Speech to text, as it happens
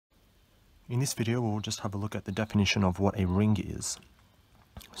In this video, we'll just have a look at the definition of what a ring is.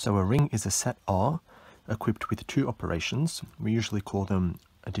 So a ring is a set R equipped with two operations. We usually call them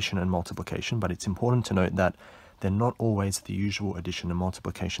addition and multiplication, but it's important to note that they're not always the usual addition and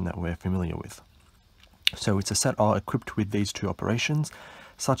multiplication that we're familiar with. So it's a set R equipped with these two operations,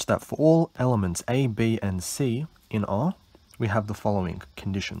 such that for all elements A, B, and C in R, we have the following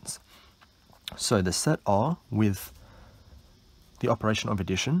conditions. So the set R with the operation of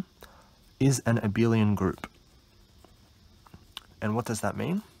addition is an abelian group. And what does that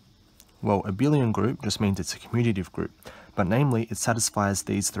mean? Well, abelian group just means it's a commutative group, but namely it satisfies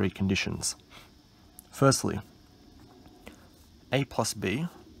these three conditions. Firstly, A plus B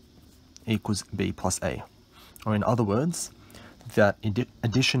equals B plus A. Or in other words, that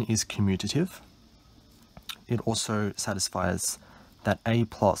addition is commutative. It also satisfies that A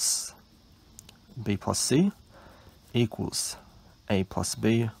plus B plus C equals A plus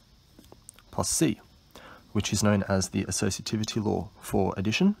B plus C, which is known as the associativity law for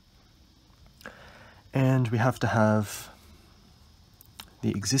addition. And we have to have the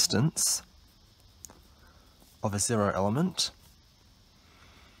existence of a zero element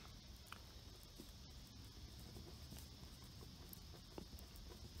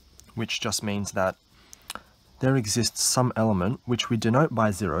which just means that there exists some element which we denote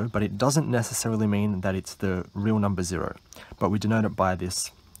by 0, but it doesn't necessarily mean that it's the real number 0, but we denote it by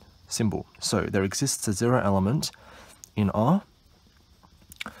this symbol. So there exists a zero element in R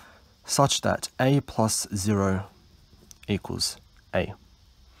such that A plus 0 equals A.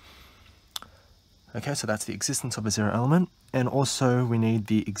 Okay, so that's the existence of a zero element, and also we need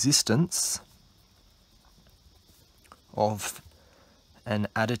the existence of an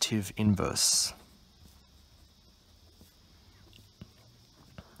additive inverse.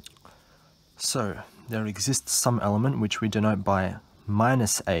 So there exists some element which we denote by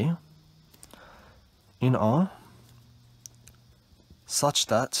minus A in R such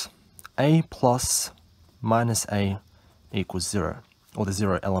that A plus minus A equals 0, or the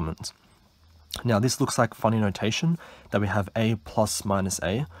zero element. Now this looks like funny notation that we have A plus minus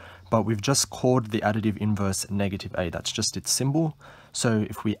A, but we've just called the additive inverse negative A. That's just its symbol. So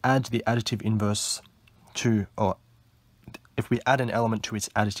if we add the additive inverse to, or if we add an element to its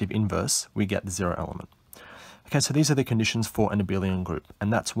additive inverse, we get the zero element. Okay, so these are the conditions for an abelian group,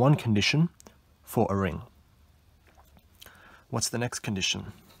 and that's one condition for a ring. What's the next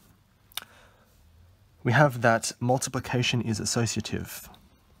condition? We have that multiplication is associative.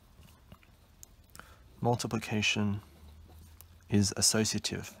 Multiplication is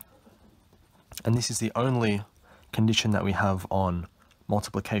associative. And this is the only condition that we have on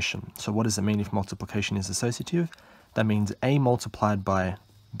multiplication. So what does it mean if multiplication is associative? That means A multiplied by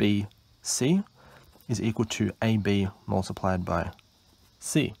BC is equal to AB multiplied by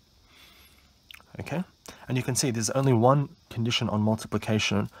C. Okay, and you can see there's only one condition on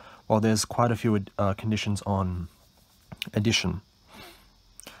multiplication, while there's quite a few conditions on addition.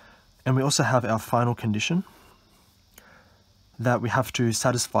 And we also have our final condition that we have to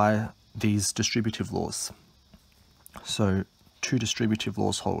satisfy these distributive laws. So two distributive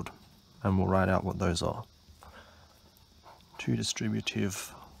laws hold, and we'll write out what those are. Two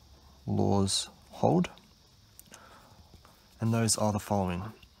distributive laws hold, and those are the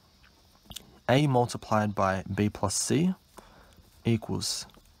following. A multiplied by B plus C equals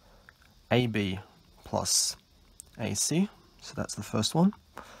AB plus AC, so that's the first one.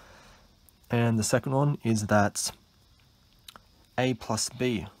 And the second one is that A plus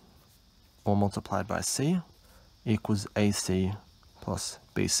B, or multiplied by C, equals AC plus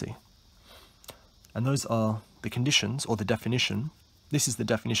BC. And those are the conditions, or the definition. This is the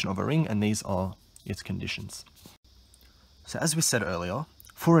definition of a ring, and these are its conditions. So as we said earlier,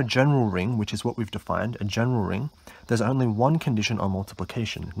 for a general ring, which is what we've defined, a general ring, there's only one condition on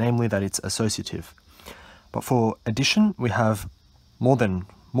multiplication, namely that it's associative. But for addition, we have more than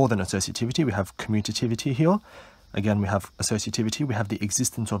associativity, we have commutativity here. Again, we have associativity, we have the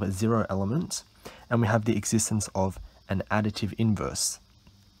existence of a zero element, and we have the existence of an additive inverse.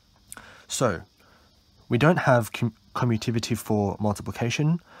 So we don't have commutativity for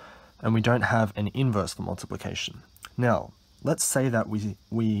multiplication, and we don't have an inverse for multiplication. Now, let's say that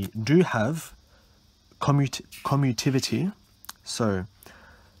we do have commutativity. So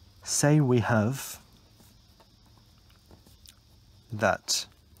say we have that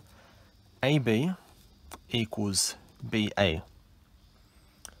AB equals BA.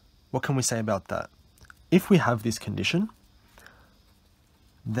 What can we say about that? If we have this condition,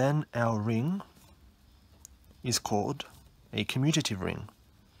 then our ring is called a commutative ring.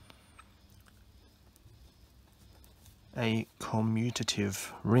 A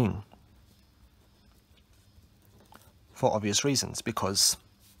commutative ring. for obvious reasons, because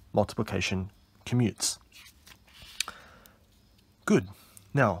multiplication commutes. Good.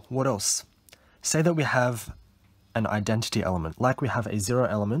 Now, what else? Say that we have an identity element, like we have a 0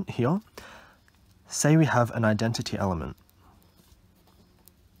 element here. Say we have an identity element.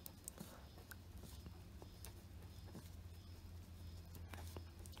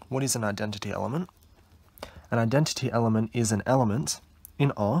 What is an identity element? An identity element is an element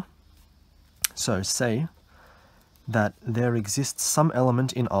in R. So say that there exists some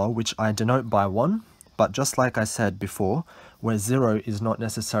element in R which I denote by 1, but just like I said before, where 0 is not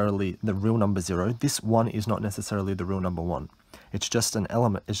necessarily the real number 0, this 1 is not necessarily the real number 1. It's just an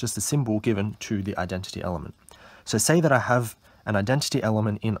element, it's just a symbol given to the identity element. So say that I have an identity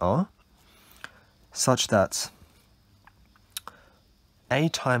element in R such that A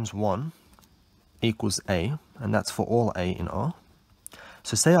times 1 equals A, and that's for all A in R.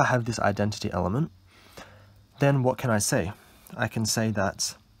 So say I have this identity element, then what can I say? I can say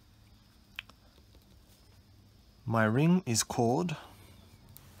that my ring is called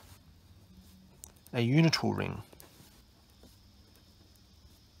a unital ring.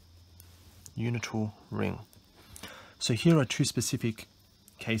 Unital ring. So here are two specific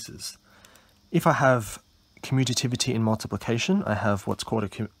cases. If I have commutativity in multiplication, I have what's called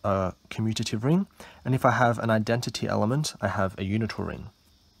a commutative ring, and if I have an identity element, I have a unital ring.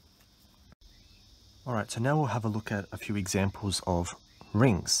 Alright, so now we'll have a look at a few examples of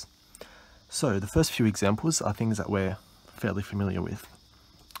rings. So the first few examples are things that we're fairly familiar with.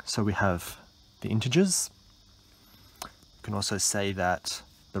 So we have the integers. You can also say that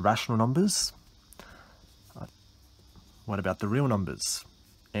the rational numbers. What about the real numbers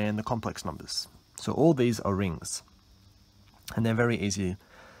and the complex numbers? So all these are rings, and they're very easy.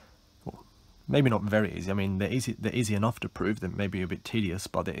 Well, maybe not very easy. I mean, they're easy enough to prove. They may be a bit tedious,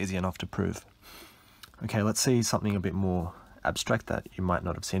 but they're easy enough to prove. Okay, let's see something a bit more abstract that you might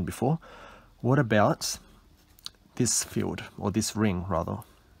not have seen before. What about this field, or this ring rather?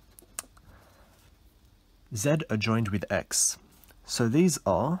 Z adjoined with X. So these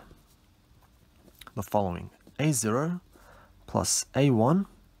are the following: A0 plus A1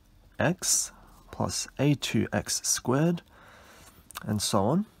 X plus A2X squared, and so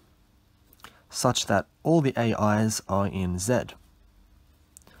on, such that all the AI's are in Z.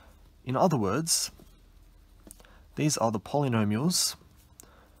 In other words, these are the polynomials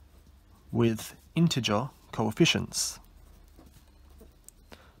with integer coefficients.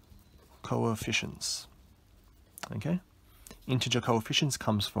 Okay? Integer coefficients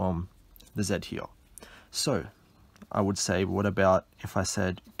comes from the Z here. So, I would say, what about if I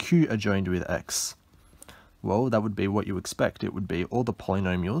said Q adjoined with X? Well, that would be what you expect. It would be all the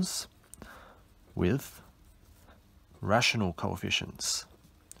polynomials with rational coefficients.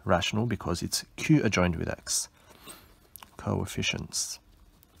 Rational because it's Q adjoined with X. Coefficients.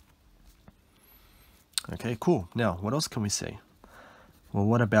 Okay, cool. Now, what else can we see? Well,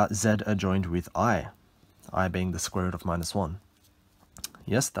 what about Z adjoined with I? I being the square root of -1.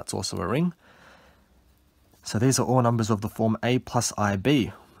 Yes, that's also a ring. So these are all numbers of the form A plus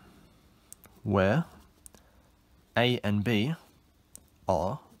IB, where A and B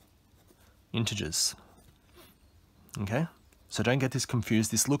are integers. Okay? So don't get this confused.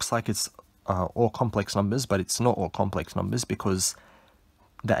 This looks like it's all complex numbers, but it's not all complex numbers because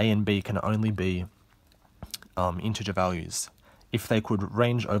the A and B can only be integer values. If they could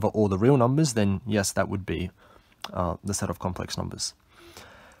range over all the real numbers, then yes, that would be the set of complex numbers.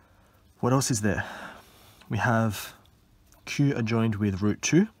 What else is there? We have Q adjoined with root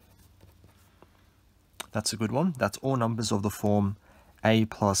 2. That's a good one. That's all numbers of the form A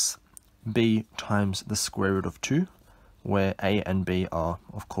plus B times the square root of 2, where A and B are,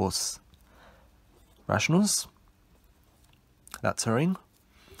 of course, rationals. That's a ring.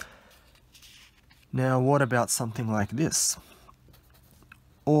 Now, what about something like this?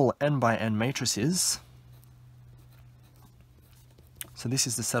 All n by n matrices. So this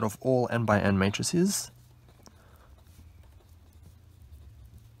is the set of all n by n matrices,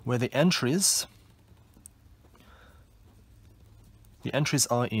 where the entries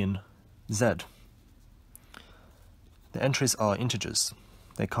are in Z. The entries are integers.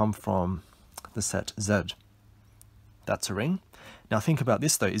 They come from the set Z. That's a ring. Now think about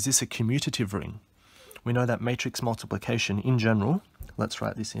this though. Is this a commutative ring? We know that matrix multiplication in general, let's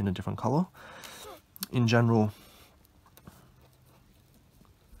write this in a different color. In general,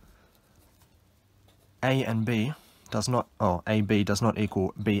 A and B does not, AB does not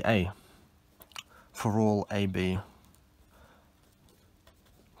equal BA for all AB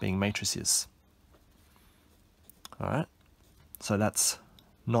being matrices. Alright, so that's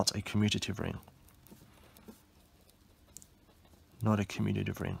not a commutative ring. not a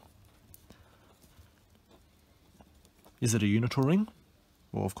commutative ring. Is it a unital ring?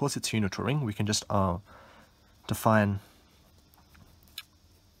 Well, of course it's a unital ring. We can just define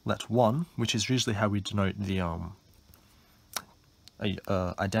let 1, which is usually how we denote the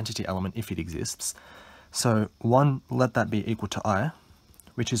identity element if it exists. So 1, let that be equal to I,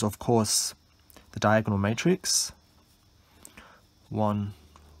 which is of course the diagonal matrix, 1,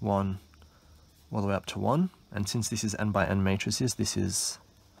 1, all the way up to 1. And since this is n by n matrices, this is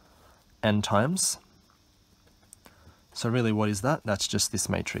n times. So really, what is that? That's just this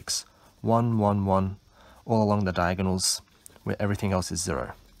matrix. 1, 1, 1, all along the diagonals, where everything else is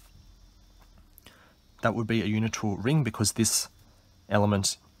 0. That would be a unital ring because this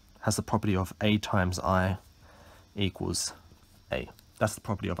element has the property of A times I equals A. That's the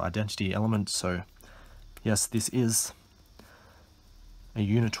property of identity element, so yes, this is a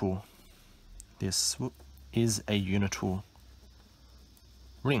unital. This is a unital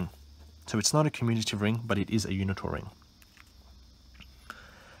ring. So it's not a commutative ring, but it is a unital ring.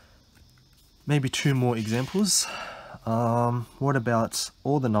 Maybe 2 more examples. What about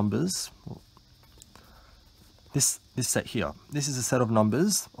all the numbers? This set here. This is a set of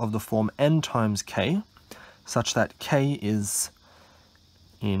numbers of the form n times k, such that k is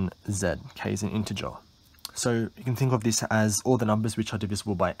in z. K is an integer. So you can think of this as all the numbers which are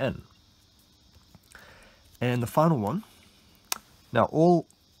divisible by n. And the final one. Now all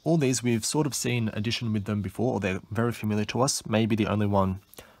these we've sort of seen addition with them before, or they're very familiar to us. Maybe the only one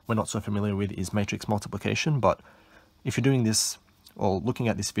we're not so familiar with is matrix multiplication, but if you're doing this or looking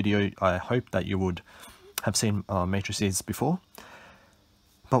at this video, I hope that you would have seen matrices before.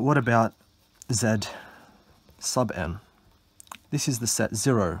 But what about z sub n? This is the set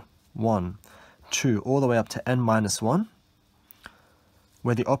 0, 1, 2, all the way up to n minus 1,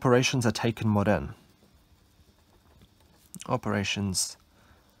 where the operations are taken mod n. Operations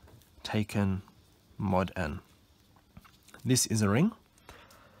taken mod n. This is a ring.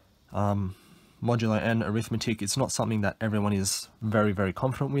 Modulo n arithmetic, it's not something that everyone is very, very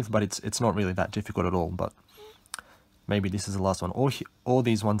confident with, but it's not really that difficult at all. But maybe this is the last one. All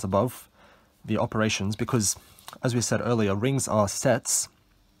these ones above, the operations, because as we said earlier, rings are sets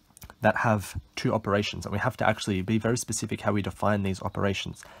that have 2 operations, and we have to actually be very specific how we define these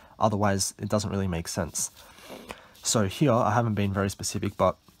operations. Otherwise, it doesn't really make sense. So here, I haven't been very specific,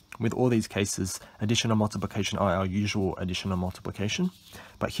 but with all these cases, addition and multiplication are our usual addition and multiplication.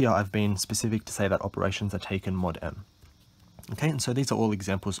 But here I've been specific to say that operations are taken mod n. Okay, and so these are all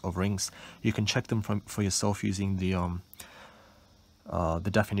examples of rings. You can check them for yourself using the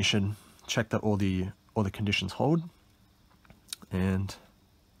definition. Check that all the conditions hold. And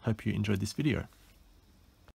hope you enjoyed this video.